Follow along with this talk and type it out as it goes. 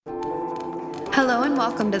Hello and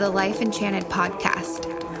welcome to the Life Enchanted podcast.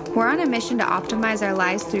 We're on a mission to optimize our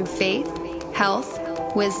lives through faith, health,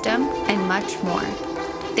 wisdom, and much more.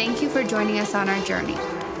 Thank you for joining us on our journey.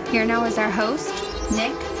 Here now is our host,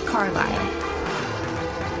 Nick Carlisle.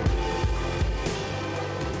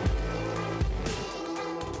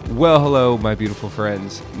 Well, hello, my beautiful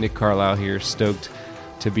friends. Nick Carlisle here, stoked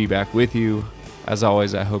to be back with you. As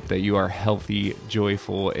always, I hope that you are healthy,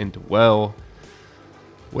 joyful, and well.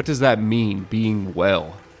 What does that mean, being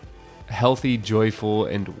well? Healthy, joyful,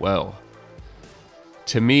 and well.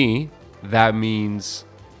 To me, that means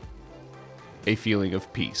a feeling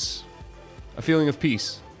of peace. A feeling of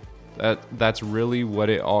peace. That's really what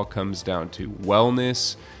it all comes down to.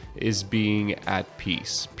 Wellness is being at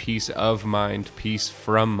peace. Peace of mind, peace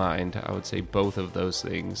from mind. I would say both of those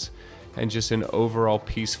things. And just an overall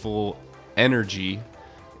peaceful energy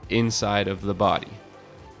inside of the body.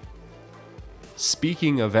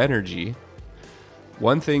 Speaking of energy,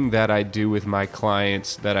 one thing that I do with my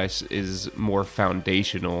clients that is more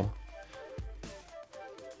foundational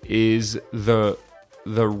is the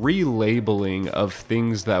relabeling of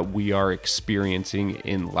things that we are experiencing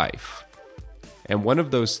in life. And one of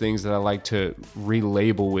those things that I like to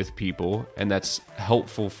relabel with people, and that's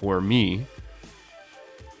helpful for me,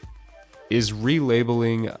 is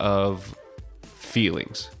relabeling of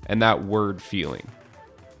feelings, and that word feeling,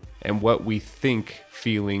 and what we think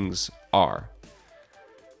feelings are.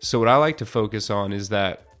 So what I like to focus on is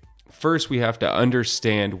that first we have to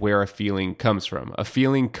understand where a feeling comes from. A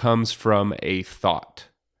feeling comes from a thought.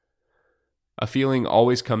 A feeling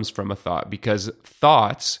always comes from a thought because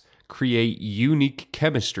thoughts create unique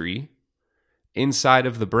chemistry inside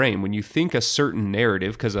of the brain. When you think a certain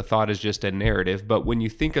narrative, because a thought is just a narrative, but when you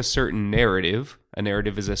think a certain narrative, a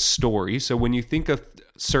narrative is a story. So when you think a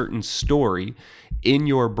certain story in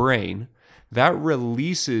your brain, that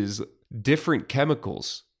releases different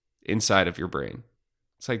chemicals inside of your brain.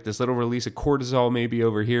 It's like this little release of cortisol maybe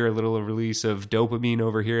over here, a little release of dopamine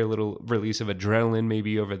over here, a little release of adrenaline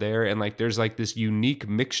maybe over there. And like there's like this unique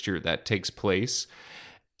mixture that takes place.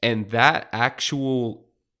 And that actual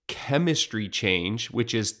chemistry change,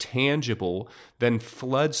 which is tangible, then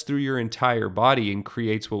floods through your entire body and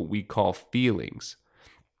creates what we call feelings.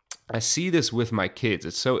 I see this with my kids.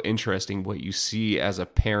 It's so interesting what you see as a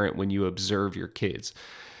parent when you observe your kids.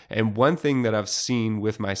 And one thing that I've seen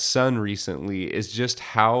with my son recently is just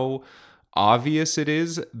how obvious it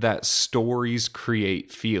is that stories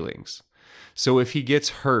create feelings. So if he gets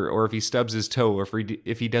hurt or if he stubs his toe or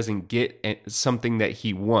if he doesn't get something that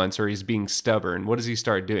he wants or he's being stubborn, what does he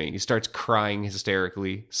start doing? He starts crying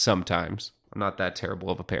hysterically sometimes. I'm not that terrible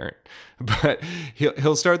of a parent, but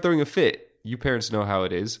he'll start throwing a fit. You parents know how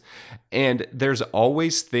it is. And there's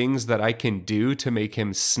always things that I can do to make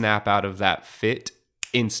him snap out of that fit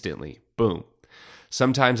instantly. Boom.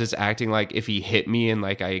 Sometimes it's acting like if he hit me and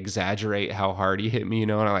like I exaggerate how hard he hit me,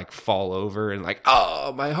 and I like fall over and like,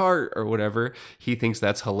 oh, my heart or whatever. He thinks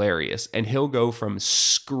that's hilarious. And he'll go from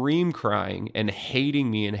scream crying and hating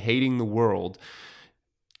me and hating the world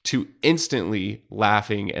to instantly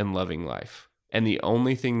laughing and loving life. And the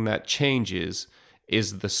only thing that changes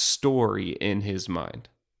is the story in his mind.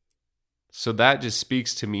 So that just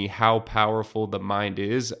speaks to me how powerful the mind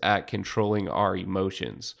is at controlling our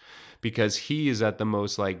emotions, because he is at the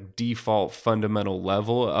most like default fundamental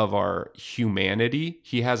level of our humanity.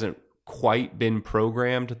 He hasn't quite been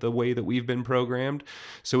programmed the way that we've been programmed.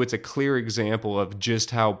 So it's a clear example of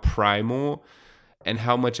just how primal and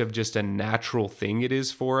how much of just a natural thing it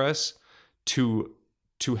is for us to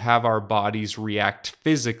have our bodies react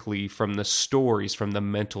physically from the stories, from the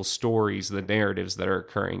mental stories, the narratives that are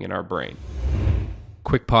occurring in our brain.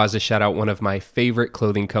 Quick pause to shout out one of my favorite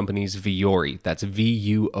clothing companies, Vuori. That's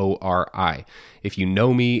Vuori. If you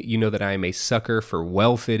know me, you know that I am a sucker for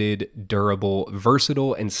well-fitted, durable,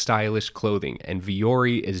 versatile, and stylish clothing, and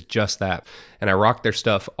Vuori is just that. And I rock their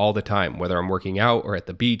stuff all the time, whether I'm working out or at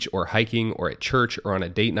the beach or hiking or at church or on a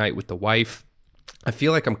date night with the wife. I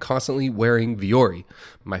feel like I'm constantly wearing Vuori.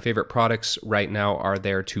 My favorite products right now are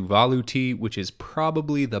their Tuvalu tee, which is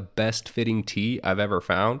probably the best fitting tee I've ever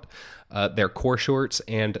found, their core shorts,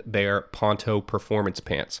 and their Ponto performance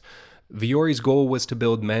pants. Vuori's goal was to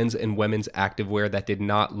build men's and women's activewear that did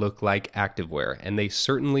not look like activewear, and they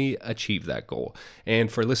certainly achieved that goal.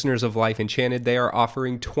 And for listeners of Life Enchanted, they are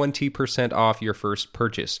offering 20% off your first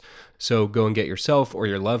purchase. So go and get yourself or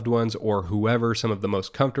your loved ones or whoever some of the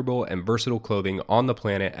most comfortable and versatile clothing on the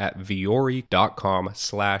planet at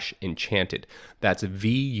vuori.com/enchanted. That's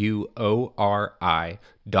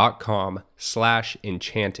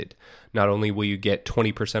VUORI.com/enchanted. Not only will you get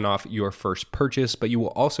 20% off your first purchase, but you will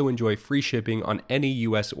also enjoy free shipping on any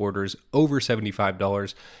U.S. orders over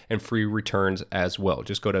 $75 and free returns as well.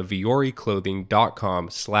 Just go to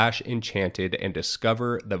vuoriclothing.com/enchanted and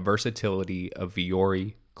discover the versatility of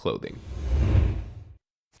Vuori clothing.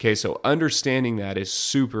 Okay, so understanding that is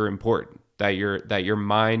super important. That your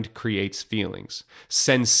mind creates feelings.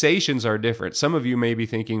 Sensations are different. Some of you may be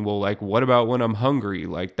thinking, well, like, what about when I'm hungry?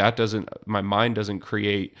 Like, my mind doesn't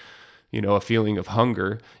create, a feeling of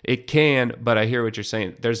hunger. It can, but I hear what you're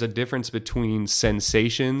saying. There's a difference between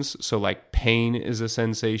sensations. So like pain is a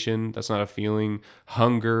sensation. That's not a feeling.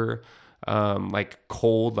 Hunger, like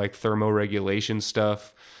cold, like thermoregulation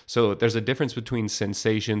stuff. So there's a difference between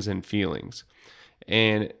sensations and feelings.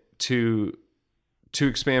 And to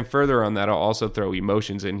expand further on that, I'll also throw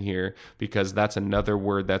emotions in here because that's another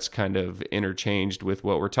word that's kind of interchanged with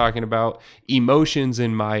what we're talking about. Emotions,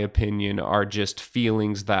 in my opinion, are just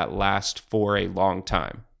feelings that last for a long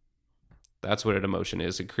time. That's what an emotion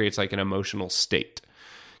is. It creates like an emotional state.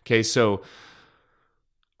 Okay, so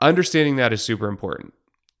understanding that is super important.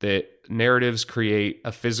 That narratives create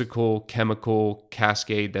a physical, chemical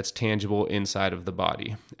cascade that's tangible inside of the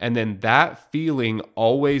body. And then that feeling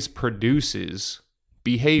always produces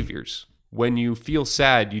behaviors. When you feel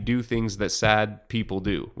sad, you do things that sad people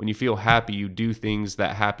do. When you feel happy, you do things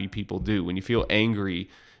that happy people do. When you feel angry,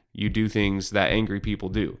 you do things that angry people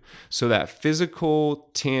do. So that physical,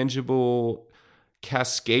 tangible,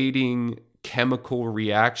 cascading chemical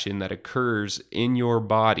reaction that occurs in your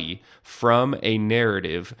body from a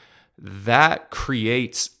narrative, that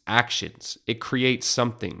creates actions. It creates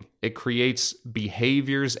something. It creates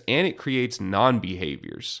behaviors and it creates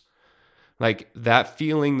non-behaviors. Like that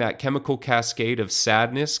feeling, that chemical cascade of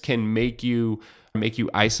sadness can make you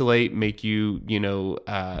isolate, make you,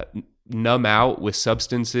 numb out with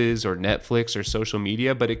substances or Netflix or social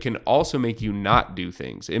media, but it can also make you not do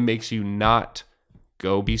things. It makes you not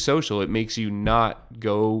go be social. It makes you not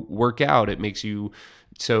go work out.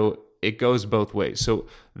 So it goes both ways. So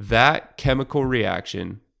that chemical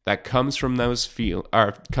reaction that comes from those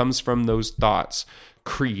thoughts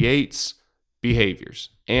creates behaviors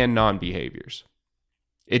and non-behaviors.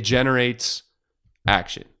 It generates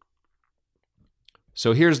action.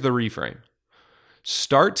 So here's the reframe.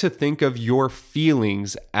 Start to think of your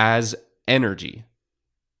feelings as energy.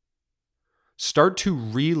 Start to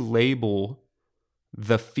relabel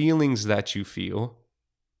the feelings that you feel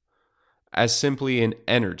as simply an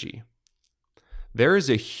energy. There is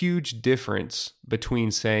a huge difference between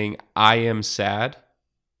saying, I am sad,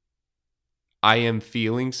 I am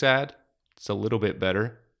feeling sad. It's a little bit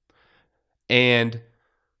better. And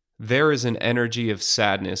there is an energy of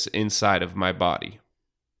sadness inside of my body.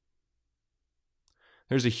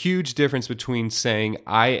 There's a huge difference between saying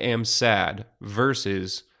I am sad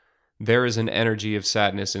versus there is an energy of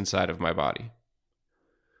sadness inside of my body.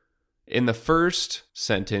 In the first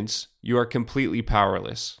sentence, you are completely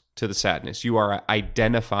powerless to the sadness. You are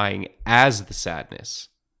identifying as the sadness.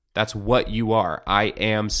 That's what you are. I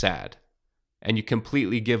am sad. And you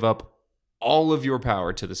completely give up all of your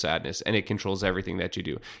power to the sadness, and it controls everything that you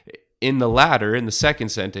do. In the latter, in the second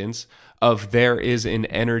sentence, of there is an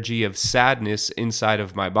energy of sadness inside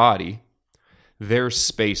of my body, there's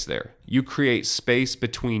space there. You create space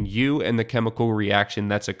between you and the chemical reaction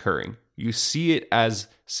that's occurring. You see it as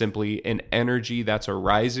simply an energy that's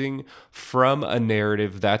arising from a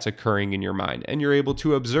narrative that's occurring in your mind, and you're able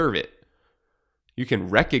to observe it. You can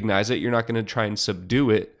recognize it. You're not going to try and subdue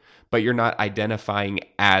it, but you're not identifying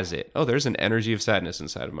as it. Oh, there's an energy of sadness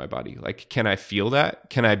inside of my body. Like, can I feel that?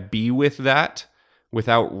 Can I be with that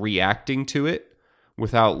without reacting to it,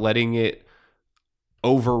 without letting it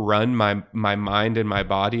overrun my mind and my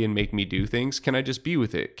body and make me do things? Can I just be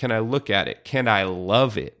with it? Can I look at it? Can I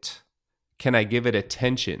love it? Can I give it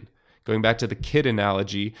attention? Going back to the kid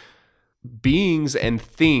analogy, beings and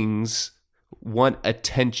things want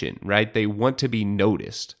attention, right? They want to be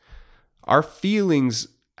noticed. Our feelings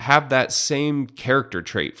have that same character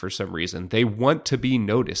trait for some reason. They want to be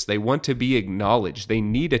noticed. They want to be acknowledged. They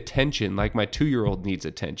need attention like my 2-year-old needs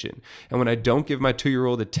attention. And when I don't give my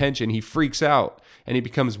 2-year-old attention, he freaks out and he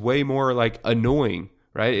becomes way more like annoying,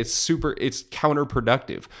 right? It's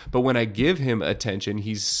counterproductive. But when I give him attention,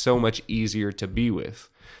 he's so much easier to be with.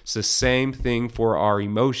 It's the same thing for our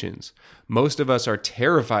emotions. Most of us are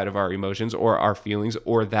terrified of our emotions or our feelings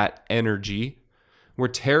or that energy. We're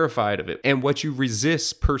terrified of it. And what you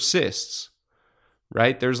resist persists.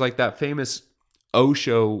 right? There's like that famous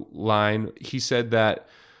Osho line. He said that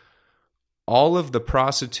all of the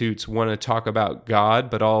prostitutes want to talk about God,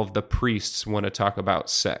 but all of the priests want to talk about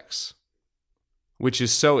sex, which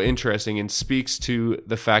is so interesting and speaks to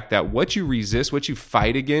the fact that what you resist, what you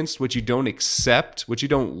fight against, what you don't accept, what you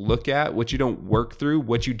don't look at, what you don't work through,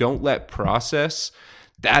 what you don't let process,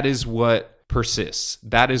 that is what persists.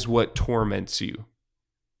 That is what torments you.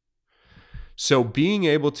 So being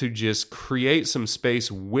able to just create some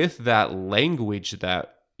space with that language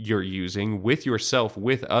that you're using with yourself,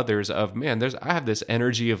 with others of, man, I have this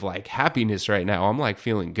energy of like happiness right now. I'm like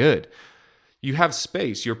feeling good. You have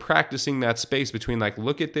space. You're practicing that space between like,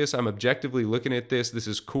 look at this. I'm objectively looking at this. This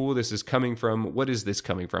is cool. This is coming from, what is this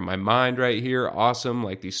coming from? My mind right here. Awesome.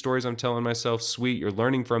 Like these stories I'm telling myself, sweet. You're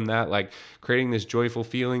learning from that, like creating this joyful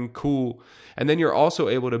feeling. Cool. And then you're also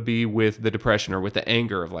able to be with the depression or with the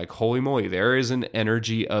anger of like, holy moly, there is an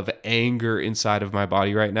energy of anger inside of my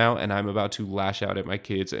body right now. And I'm about to lash out at my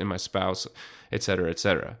kids and my spouse, et cetera, et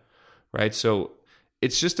cetera. Right? So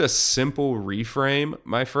it's just a simple reframe,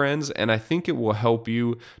 my friends, and I think it will help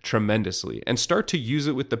you tremendously. And start to use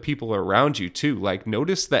it with the people around you too. Like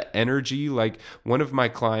notice the energy. Like one of my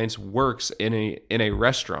clients works in a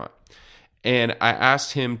restaurant, and I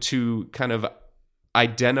asked him to kind of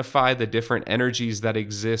identify the different energies that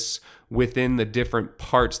exists within the different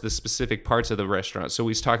parts, the specific parts of the restaurant. So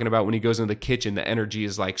he's talking about when he goes into the kitchen, the energy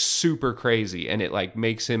is like super crazy and it like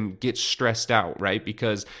makes him get stressed out, right?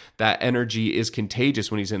 Because that energy is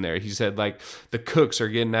contagious when he's in there. He said like the cooks are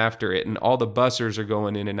getting after it and all the bussers are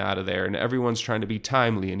going in and out of there and everyone's trying to be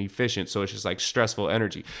timely and efficient. So it's just like stressful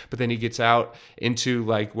energy. But then he gets out into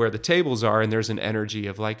like where the tables are and there's an energy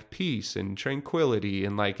of like peace and tranquility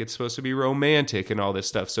and like it's supposed to be romantic and all this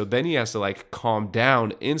stuff. So then he has to like calm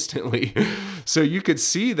down instantly. So you could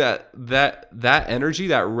see that energy,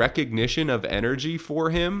 that recognition of energy for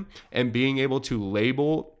him and being able to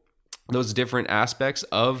label those different aspects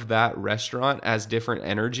of that restaurant as different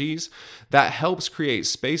energies, that helps create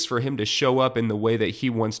space for him to show up in the way that he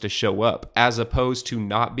wants to show up, as opposed to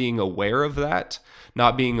not being aware of that,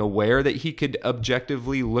 not being aware that he could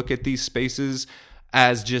objectively look at these spaces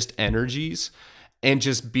as just energies and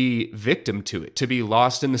just be victim to it, to be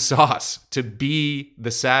lost in the sauce, to be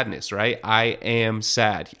the sadness, right? I am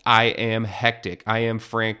sad. I am hectic. I am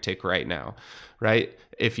frantic right now, right?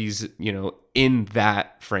 If he's, in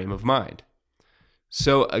that frame of mind.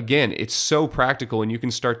 So again, it's so practical and you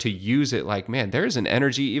can start to use it like, man, there's an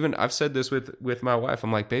energy. Even I've said this with my wife.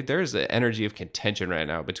 I'm like, babe, there's an energy of contention right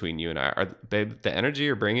now between you and I. Babe, the energy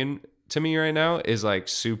you're bringing to me right now is like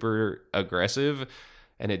super aggressive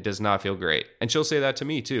and it does not feel great. And she'll say that to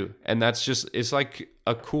me too. And that's just, it's like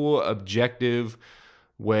a cool, objective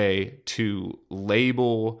way to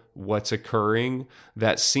label what's occurring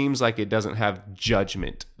that seems like it doesn't have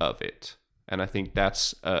judgment of it. And I think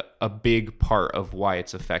that's a big part of why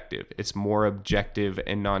it's effective. It's more objective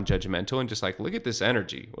and non-judgmental and just like, look at this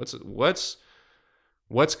energy.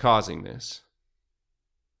 What's causing this?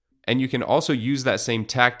 And you can also use that same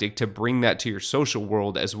tactic to bring that to your social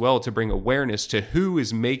world as well, to bring awareness to who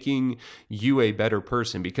is making you a better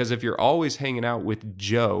person. Because if you're always hanging out with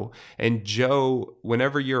Joe, and Joe,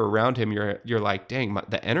 whenever you're around him, you're like, dang,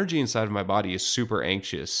 the energy inside of my body is super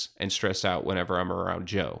anxious and stressed out whenever I'm around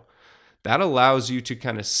Joe. That allows you to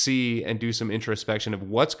kind of see and do some introspection of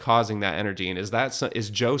what's causing that energy. And is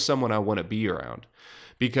Joe someone I want to be around?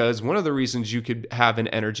 Because one of the reasons you could have an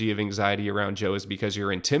energy of anxiety around Joe is because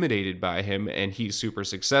you're intimidated by him and he's super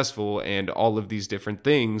successful and all of these different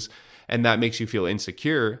things. And that makes you feel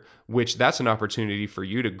insecure, which that's an opportunity for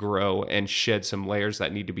you to grow and shed some layers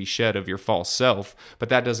that need to be shed of your false self. But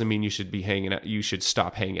that doesn't mean you should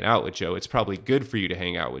stop hanging out with Joe. It's probably good for you to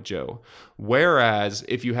hang out with Joe. Whereas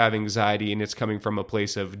if you have anxiety and it's coming from a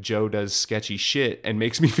place of Joe does sketchy shit and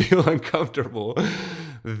makes me feel uncomfortable,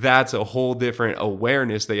 that's a whole different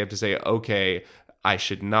awareness that you have to say, okay, I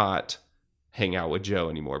should not hang out with Joe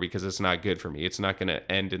anymore because it's not good for me. It's not going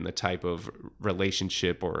to end in the type of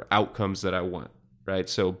relationship or outcomes that I want, right?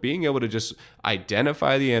 So being able to just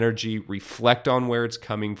identify the energy, reflect on where it's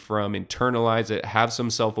coming from, internalize it, have some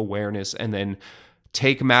self-awareness, and then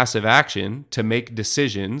take massive action to make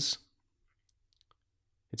decisions.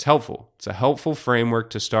 It's helpful. It's a helpful framework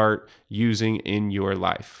to start using in your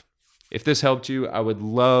life. If this helped you, I would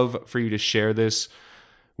love for you to share this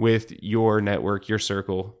with your network, your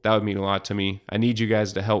circle. That would mean a lot to me. I need you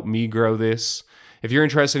guys to help me grow this. If you're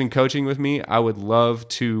interested in coaching with me, I would love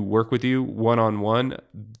to work with you one-on-one.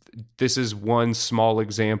 This is one small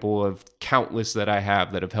example of countless that I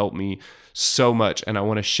have that have helped me so much, and I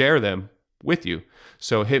want to share them with you.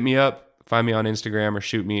 So hit me up, find me on Instagram or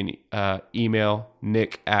shoot me an email,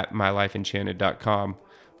 nick@mylifeenchanted.com.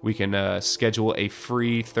 We can schedule a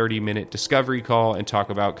free 30-minute discovery call and talk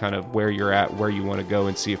about kind of where you're at, where you want to go,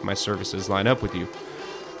 and see if my services line up with you.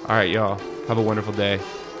 All right, y'all. Have a wonderful day.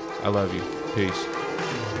 I love you. Peace.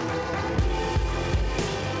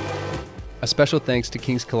 A special thanks to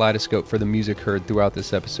King's Kaleidoscope for the music heard throughout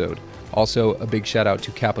this episode. Also, a big shout out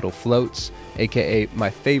to Capital Floats, aka my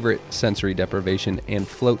favorite sensory deprivation and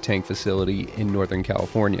float tank facility in Northern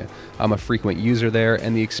California. I'm a frequent user there,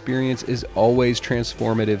 and the experience is always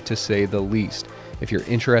transformative to say the least. If you're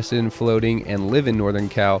interested in floating and live in Northern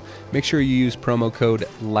Cal, make sure you use promo code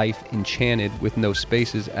LifeEnchanted with no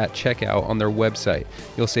spaces at checkout on their website.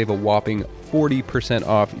 You'll save a whopping 40%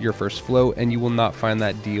 off your first float, and you will not find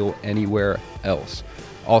that deal anywhere else.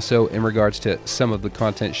 Also, in regards to some of the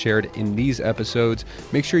content shared in these episodes,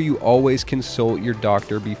 make sure you always consult your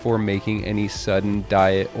doctor before making any sudden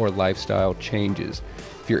diet or lifestyle changes.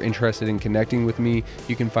 If you're interested in connecting with me,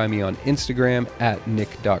 you can find me on Instagram at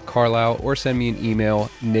nick.carlisle or send me an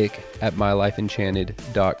email,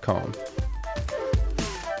 nick@mylifeenchanted.com.